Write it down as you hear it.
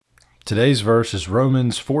Today's verse is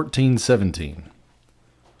Romans 14:17.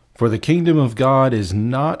 For the kingdom of God is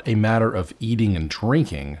not a matter of eating and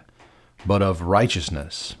drinking, but of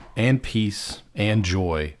righteousness and peace and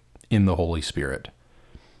joy in the Holy Spirit.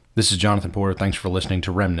 This is Jonathan Porter. Thanks for listening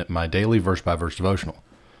to Remnant, my daily verse-by-verse devotional.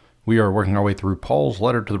 We are working our way through Paul's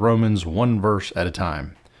letter to the Romans, one verse at a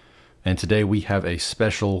time. And today we have a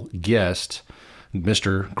special guest,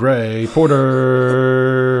 Mr. Gray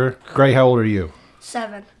Porter. Gray, how old are you?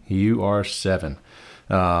 7. You are 7.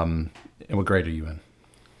 And what grade are you in?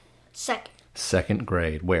 Second. Second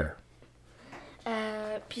grade. Where?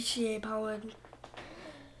 PCA Pinewood.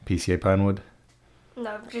 PCA Pinewood?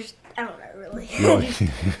 No, I don't know really. You like-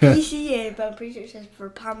 PCA, but I'm pretty sure it stands for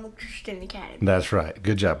Pinewood Christian Academy. That's right.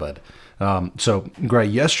 Good job, bud. So, Gray,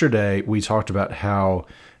 yesterday we talked about how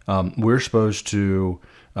we're supposed to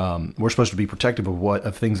be protective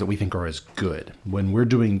of things that we think are as good. When we're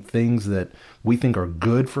doing things that we think are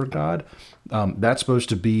good for God, that's supposed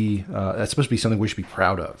to be something we should be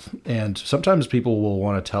proud of. And sometimes people will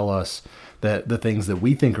want to tell us that the things that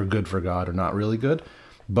we think are good for God are not really good,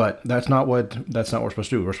 but that's not what we're supposed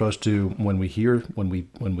to do. We're supposed to, when we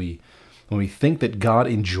think that God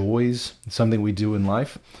enjoys something we do in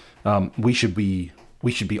life, we should be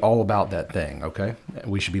all about that thing. Okay,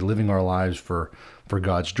 we should be living our lives for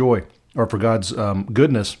God's joy or for God's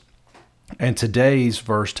goodness. And today's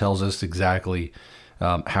verse tells us exactly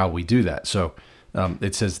how we do that. So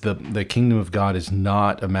it says the kingdom of God is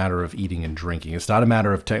not a matter of eating and drinking. It's not a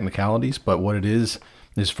matter of technicalities, but what it is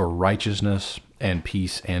for righteousness and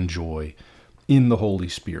peace and joy in the Holy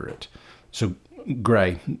Spirit. So,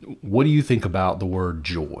 Gray, what do you think about the word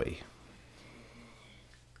joy?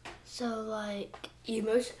 So, I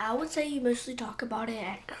would say you mostly talk about it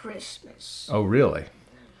at Christmas. Oh, really?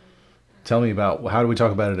 Tell me about, how do we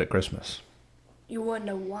talk about it at Christmas? You want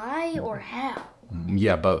to know why or how?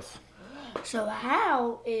 Yeah, both. So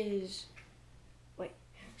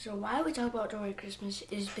why we talk about joy at Christmas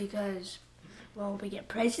is because, well, we get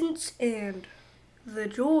presents and the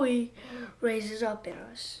joy raises up in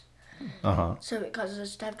us. Uh-huh. So it causes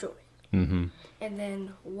us to have joy. Mm-hmm. And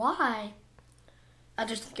then why? I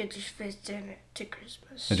just think it just fits in to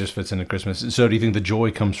Christmas. It just fits into Christmas. So do you think the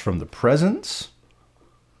joy comes from the presents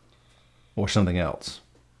or something else?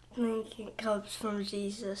 I think it comes from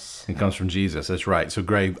Jesus. It comes from Jesus. That's right. So,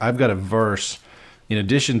 Gray, I've got a verse, in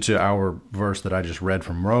addition to our verse that I just read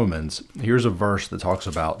from Romans, here's a verse that talks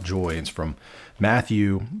about joy. It's from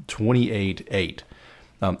Matthew 28:8.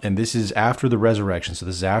 And this is after the resurrection. So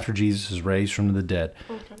this is after Jesus is raised from the dead.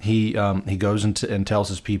 Okay. He goes and tells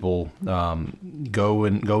his people, go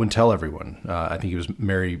and tell everyone. I think it was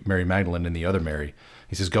Mary Magdalene and the other Mary.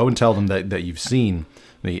 He says, go and tell them that you've seen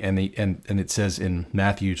me. And it says in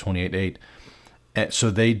Matthew 28:8,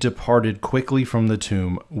 so they departed quickly from the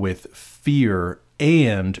tomb with fear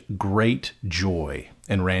and great joy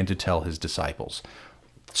and ran to tell his disciples.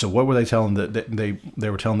 So what were they telling? They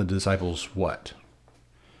were telling the disciples what?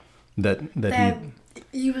 That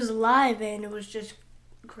he was alive and it was just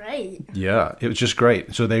great. Yeah, it was just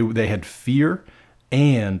great. So they had fear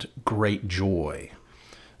and great joy.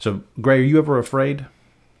 So, Gray, are you ever afraid?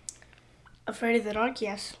 Afraid of the dark,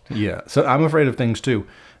 yes. Yeah, so I'm afraid of things too.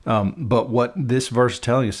 But what this verse is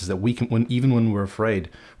telling us is that we can, even when we're afraid,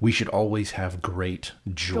 we should always have great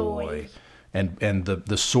joy. And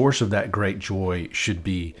the source of that great joy should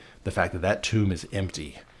be the fact that tomb is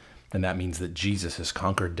empty. And that means that Jesus has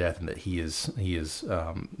conquered death and that he is,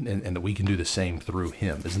 and that we can do the same through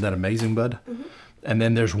him. Isn't that amazing, bud? Mm-hmm. And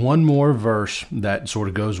then there's one more verse that sort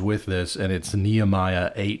of goes with this, and it's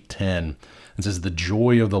Nehemiah 8:10. It says, "The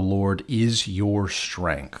joy of the Lord is your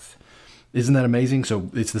strength." Isn't that amazing? So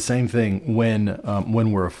it's the same thing when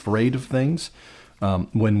we're afraid of things,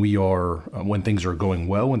 when things are going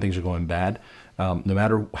well, when things are going bad. No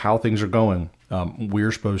matter how things are going,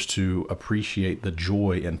 we're supposed to appreciate the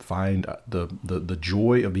joy and find the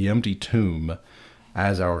joy of the empty tomb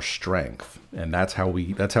as our strength, and that's how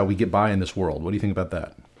we get by in this world. What do you think about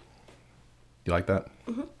that? You like that?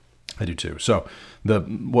 Mm-hmm. I do too. So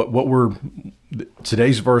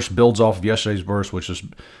today's verse builds off of yesterday's verse, which is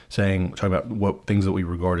talking about what things that we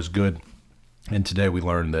regard as good, and today we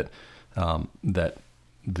learn that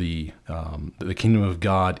the kingdom of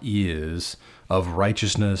God is of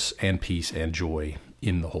righteousness and peace and joy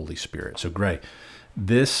in the Holy Spirit. So, Gray,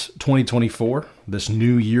 this 2024, this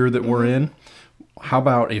new year that we're in, how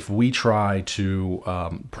about if we try to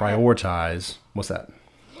prioritize, what's that?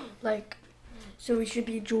 So we should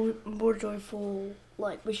be more joyful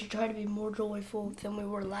like we should try to be more joyful than we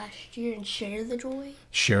were last year and share the joy.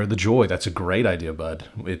 Share the joy. That's a great idea, bud.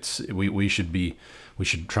 We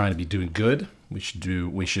should try to be doing good. We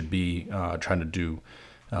should be trying to do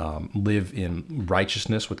live in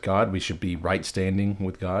righteousness with God. We should be right standing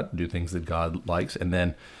with God, do things that God likes, and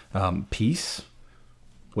then peace.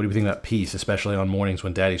 What do you think about peace, especially on mornings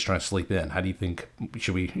when Daddy's trying to sleep in? How do you think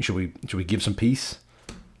should we give some peace?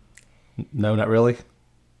 No, not really.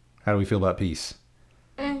 How do we feel about peace?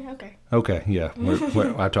 Okay. Okay, yeah,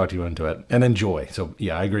 I've talked you into it, and then joy. So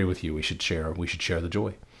yeah, I agree with you. We should share the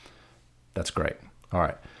joy. That's great. All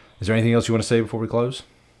right. Is there anything else you want to say before we close?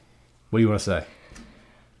 What do you want to say?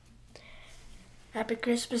 Happy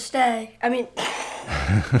Christmas Day. I mean,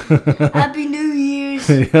 Happy New Year's.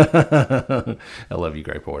 I love you,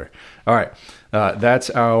 Gray Porter. All right. That's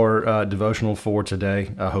our devotional for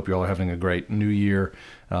today. I hope you all are having a great new year.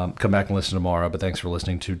 Come back and listen tomorrow, but thanks for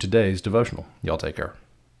listening to today's devotional. Y'all take care.